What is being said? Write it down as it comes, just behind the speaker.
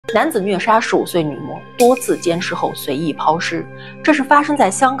男子虐杀15岁女模，多次奸尸后随意抛尸。这是发生在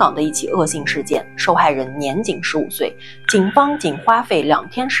香港的一起恶性事件，受害人年仅15岁，警方仅花费2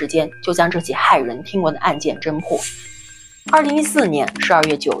天时间就将这起骇人听闻的案件侦破。2014年12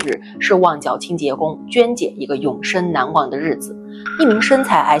月9日是旺角清洁工娟姐一个永生难忘的日子。一名身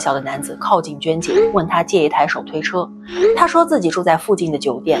材矮小的男子靠近娟姐，问她借一台手推车。她说自己住在附近的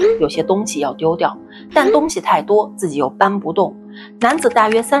酒店，有些东西要丢掉，但东西太多，自己又搬不动。男子大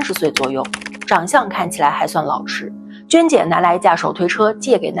约30岁左右，长相看起来还算老实。娟姐拿来一架手推车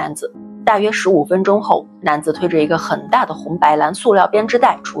借给男子。大约15分钟后，男子推着一个很大的红白蓝塑料编织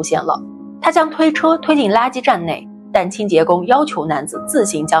袋出现了。他将推车推进垃圾站内，但清洁工要求男子自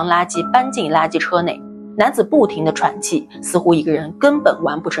行将垃圾搬进垃圾车内。男子不停地喘气，似乎一个人根本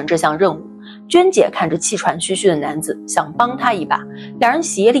完不成这项任务。娟姐看着气喘吁吁的男子，想帮他一把，两人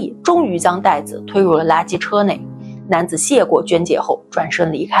协力，终于将袋子推入了垃圾车内。男子谢过娟姐后转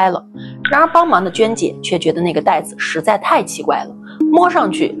身离开了。然而帮忙的娟姐却觉得那个袋子实在太奇怪了，摸上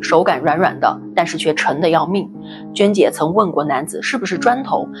去手感软软的，但是却沉得要命。娟姐曾问过男子是不是砖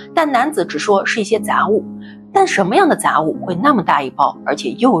头，但男子只说是一些杂物。但什么样的杂物会那么大一包，而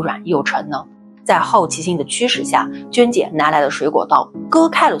且又软又沉呢？在好奇心的驱使下，娟姐拿来了水果刀，割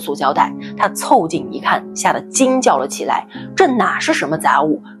开了塑胶袋。她凑近一看，吓得惊叫了起来。这哪是什么杂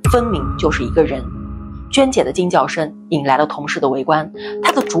物，分明就是一个人。娟姐的惊叫声引来了同事的围观，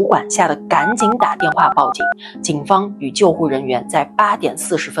她的主管吓得赶紧打电话报警。警方与救护人员在8点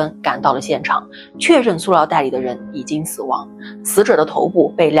40分赶到了现场，确认塑料袋里的人已经死亡。死者的头部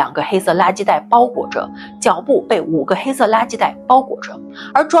被2个黑色垃圾袋包裹着，脚部被5个黑色垃圾袋包裹着，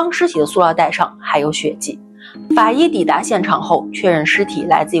而装尸体的塑料袋上还有血迹。法医抵达现场后，确认尸体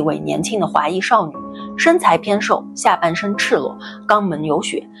来自一位年轻的华裔少女，身材偏瘦，下半身赤裸，肛门有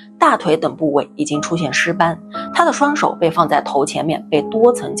血，大腿等部位已经出现尸斑。她的双手被放在头前面，被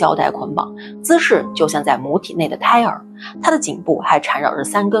多层胶带捆绑，姿势就像在母体内的胎儿。她的颈部还缠绕着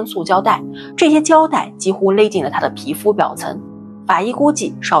3根塑胶带，这些胶带几乎勒进了她的皮肤表层。法医估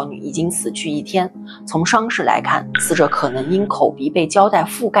计少女已经死去1天。从伤势来看，死者可能因口鼻被胶带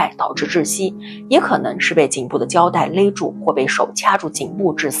覆盖导致窒息，也可能是被颈部的胶带勒住或被手掐住颈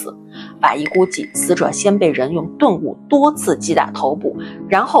部致死。法医估计死者先被人用钝物多次击打头部，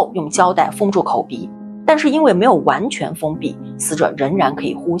然后用胶带封住口鼻。但是因为没有完全封闭，死者仍然可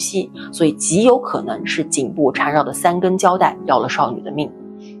以呼吸，所以极有可能是颈部缠绕的3根胶带要了少女的命。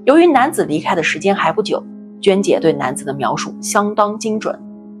由于男子离开的时间还不久，娟姐对男子的描述相当精准，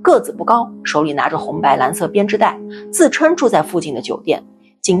个子不高，手里拿着红白蓝色编织袋，自称住在附近的酒店。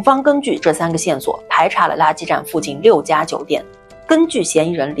警方根据这3个线索排查了垃圾站附近6家酒店，根据嫌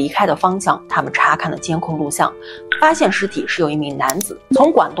疑人离开的方向，他们查看了监控录像，发现尸体是由一名男子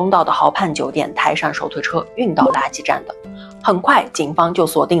从广东道的豪畔酒店抬上手推车运到垃圾站的。很快警方就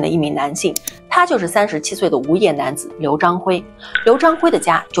锁定了一名男性，他就是37岁的无业男子刘章辉。刘章辉的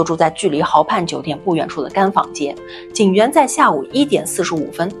家就住在距离豪畔酒店不远处的干坊街，警员在下午1点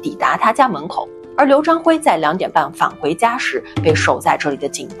45分抵达他家门口，而刘章辉在2点半返回家时被守在这里的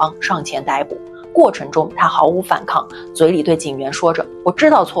警方上前逮捕。过程中他毫无反抗，嘴里对警员说着：“我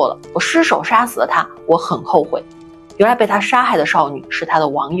知道错了，我失手杀死了他，我很后悔。”原来被他杀害的少女是他的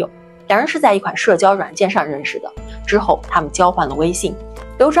网友，两人是在一款社交软件上认识的，之后他们交换了微信。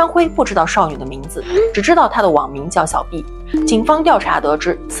刘章辉不知道少女的名字，只知道她的网名叫小 B。警方调查得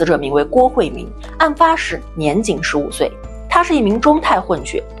知，死者名为郭慧明，案发时年仅15岁。他是一名中泰混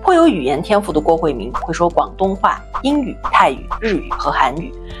血，颇有语言天赋的郭慧明会说广东话、英语、泰语、日语和韩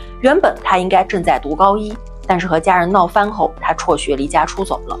语。原本他应该正在读高1，但是和家人闹翻后，他辍学离家出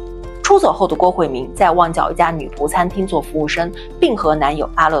走了。出走后的郭慧明在旺角一家女仆餐厅做服务生，并和男友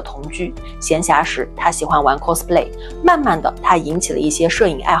阿乐同居。闲暇时，她喜欢玩 cosplay， 慢慢的，她引起了一些摄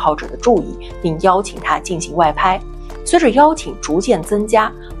影爱好者的注意，并邀请她进行外拍。随着邀请逐渐增加，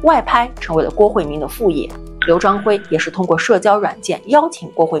外拍成为了郭慧明的副业。刘章辉也是通过社交软件邀请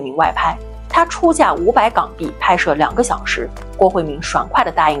郭慧明外拍，他出价500港币拍摄2个小时，郭慧明爽快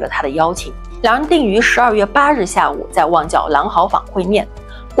地答应了他的邀请。两人定于12月8日下午在旺角朗豪坊会面。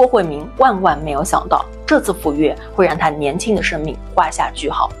郭慧明万万没有想到，这次赴约会让他年轻的生命画下句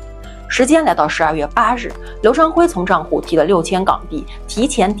号。时间来到12月8日，刘章辉从账户提了6000港币，提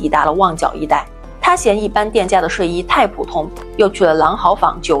前抵达了旺角一带。他嫌一般店家的睡衣太普通，又去了朗豪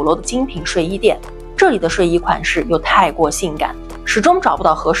坊9楼的精品睡衣店，这里的睡衣款式又太过性感，始终找不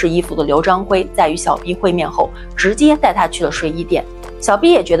到合适衣服的刘章辉在与小 B 会面后，直接带他去了睡衣店。小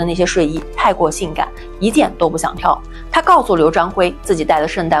B 也觉得那些睡衣太过性感，一件都不想挑。他告诉刘章辉自己带了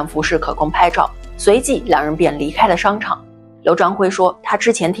圣诞服饰可供拍照，随即两人便离开了商场。刘章辉说，他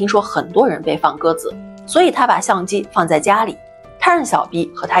之前听说很多人被放鸽子，所以他把相机放在家里。他让小 B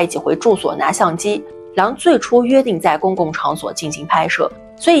和他一起回住所拿相机，两人最初约定在公共场所进行拍摄，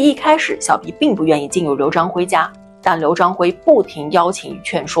所以一开始小 B 并不愿意进入刘章辉家，但刘章辉不停邀请与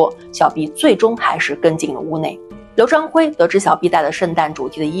劝说，小 B 最终还是跟进了屋内。刘章辉得知小 B 带了圣诞主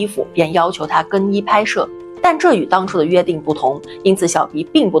题的衣服，便要求他更衣拍摄，但这与当初的约定不同，因此小 B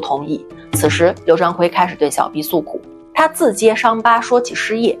并不同意。此时刘章辉开始对小 B 诉苦，他自揭伤疤，说起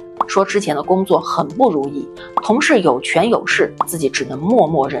失业，说之前的工作很不如意，同事有权有势，自己只能默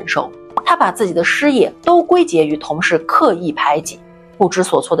默忍受。他把自己的失业都归结于同事刻意排挤。不知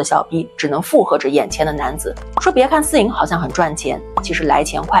所措的小 B 只能附和着眼前的男子，说别看私营好像很赚钱，其实来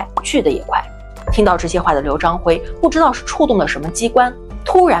钱快，去的也快。听到这些话的刘章辉不知道是触动了什么机关，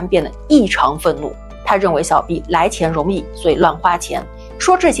突然变得异常愤怒。他认为小 B 来钱容易，所以乱花钱，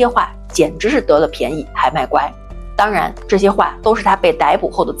说这些话简直是得了便宜还卖乖。当然，这些话都是他被逮捕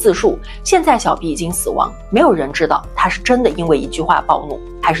后的自述。现在小 B 已经死亡，没有人知道他是真的因为一句话暴怒，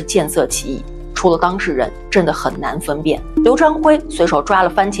还是见色起意。除了当事人，真的很难分辨。刘章辉随手抓了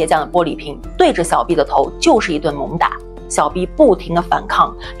番茄酱的玻璃瓶，对着小 B 的头就是一顿猛打。小 B 不停地反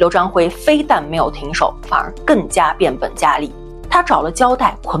抗，刘章辉非但没有停手，反而更加变本加厉。他找了胶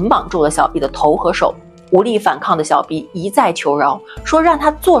带捆绑住了小 B 的头和手，无力反抗的小 B 一再求饶，说让他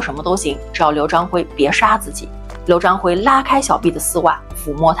做什么都行，只要刘章辉别杀自己。刘章辉拉开小 B 的丝袜，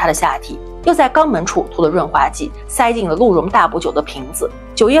抚摸他的下体，又在肛门处涂了润滑剂，塞进了鹿茸大补酒的瓶子。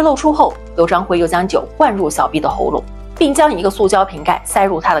酒液漏出后，刘章辉又将酒灌入小 B 的喉咙，并将一个塑胶瓶盖塞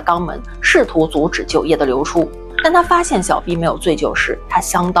入他的肛门，试图阻止酒液的流出。但他发现小 B 没有醉酒时，他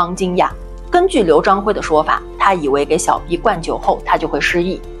相当惊讶。根据刘章辉的说法，他以为给小 B 灌酒后他就会失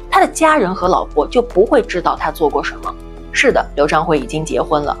忆，他的家人和老婆就不会知道他做过什么。是的，刘章辉已经结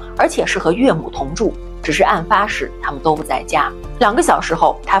婚了，而且是和岳母同住，只是案发时他们都不在家。2个小时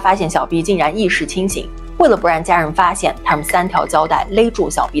后，他发现小 B 竟然意识清醒，为了不让家人发现，他们3条胶带勒住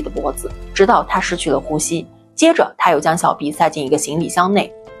小 B 的脖子，直到他失去了呼吸。接着他又将小 B 塞进一个行李箱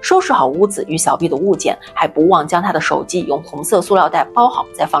内，收拾好屋子与小 B 的物件，还不忘将他的手机用红色塑料袋包好，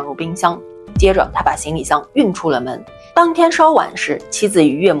再放入冰箱。接着他把行李箱运出了门。当天稍晚时，妻子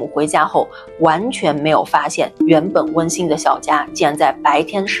与岳母回家后，完全没有发现原本温馨的小家竟然在白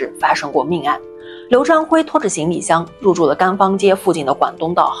天时发生过命案。刘章辉拖着行李箱入住了甘芳街附近的广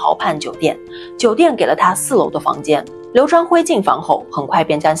东道豪畔酒店，酒店给了他4楼的房间。刘章辉进房后，很快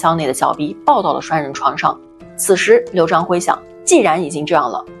便将箱内的小 B 抱到了双人床上。此时刘章辉想，既然已经这样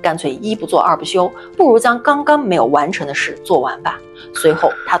了，干脆1不做2不休，不如将刚刚没有完成的事做完吧。随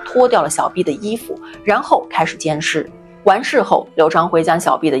后他脱掉了小 B 的衣服，然后开始奸尸。完事后，刘章辉将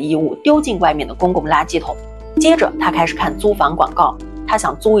小 B 的衣物丢进外面的公共垃圾桶。接着他开始看租房广告，他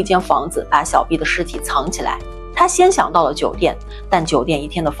想租一间房子把小 B 的尸体藏起来。他先想到了酒店，但酒店1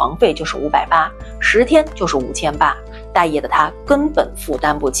天的房费就是580，10天就是5800，待业的他根本负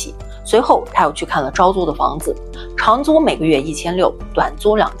担不起。随后他又去看了招租的房子，长租每个月1600，短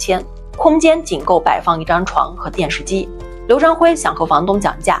租2000，空间仅够摆放1张床和电视机。刘章辉想和房东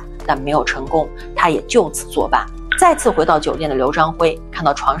讲价，但没有成功，他也就此作罢。再次回到酒店的刘章辉看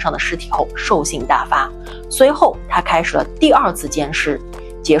到床上的尸体后兽性大发，随后他开始了第2次奸尸。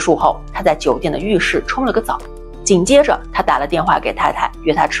结束后，他在酒店的浴室冲了个澡，紧接着他打了电话给太太，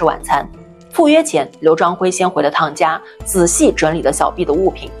约她吃晚餐。赴约前，刘章辉先回了趟家，仔细整理了小 B 的物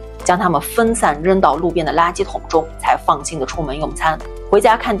品，将它们分散扔到路边的垃圾桶中，才放心的出门用餐。回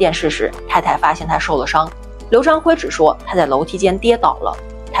家看电视时，太太发现他受了伤，刘章辉只说他在楼梯间跌倒了。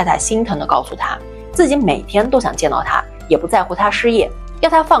太太心疼地告诉他，自己每天都想见到他，也不在乎他失业，要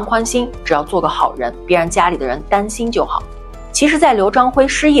他放宽心，只要做个好人，别让家里的人担心就好。其实在刘章辉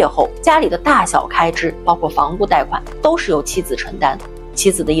失业后，家里的大小开支，包括房屋贷款，都是由妻子承担。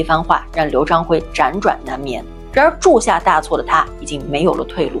妻子的一番话让刘章辉辗转难眠，然而铸下大错的他已经没有了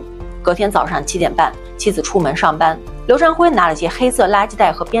退路。隔天早上7点半，妻子出门上班，刘章辉拿了些黑色垃圾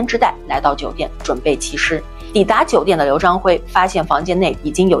袋和编织袋来到酒店，准备弃尸。抵达酒店的刘章辉发现房间内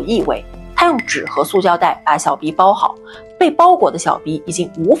已经有异味，他用纸和塑胶袋把小 B 包好，被包裹的小 B 已经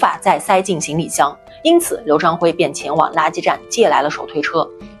无法再塞进行李箱，因此刘章辉便前往垃圾站借来了手推车，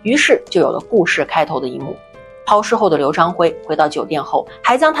于是就有了故事开头的一幕。抛尸后的刘章辉回到酒店后，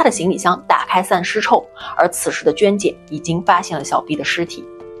还将他的行李箱打开散尸臭，而此时的娟姐已经发现了小 B 的尸体。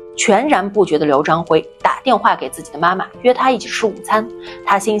全然不觉的刘章辉打电话给自己的妈妈，约她一起吃午餐。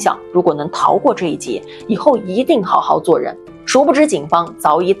他心想，如果能逃过这一劫，以后一定好好做人。殊不知警方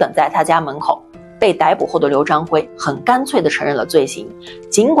早已等在他家门口。被逮捕后的刘章辉很干脆地承认了罪行。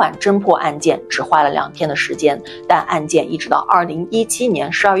尽管侦破案件只花了2天的时间，但案件一直到2017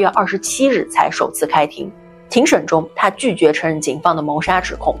年12月27日才首次开庭。庭审中，他拒绝承认警方的谋杀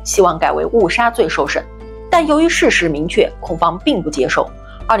指控，希望改为误杀罪受审。但但由于事实明确，控方并不接受。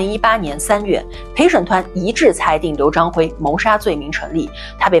2018年3月，陪审团一致裁定刘章辉谋杀罪名成立，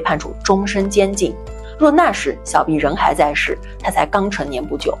他被判处终身监禁。若那时小 B 人还在世，他才刚成年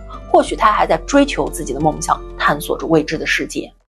不久，或许他还在追求自己的梦想，探索着未知的世界。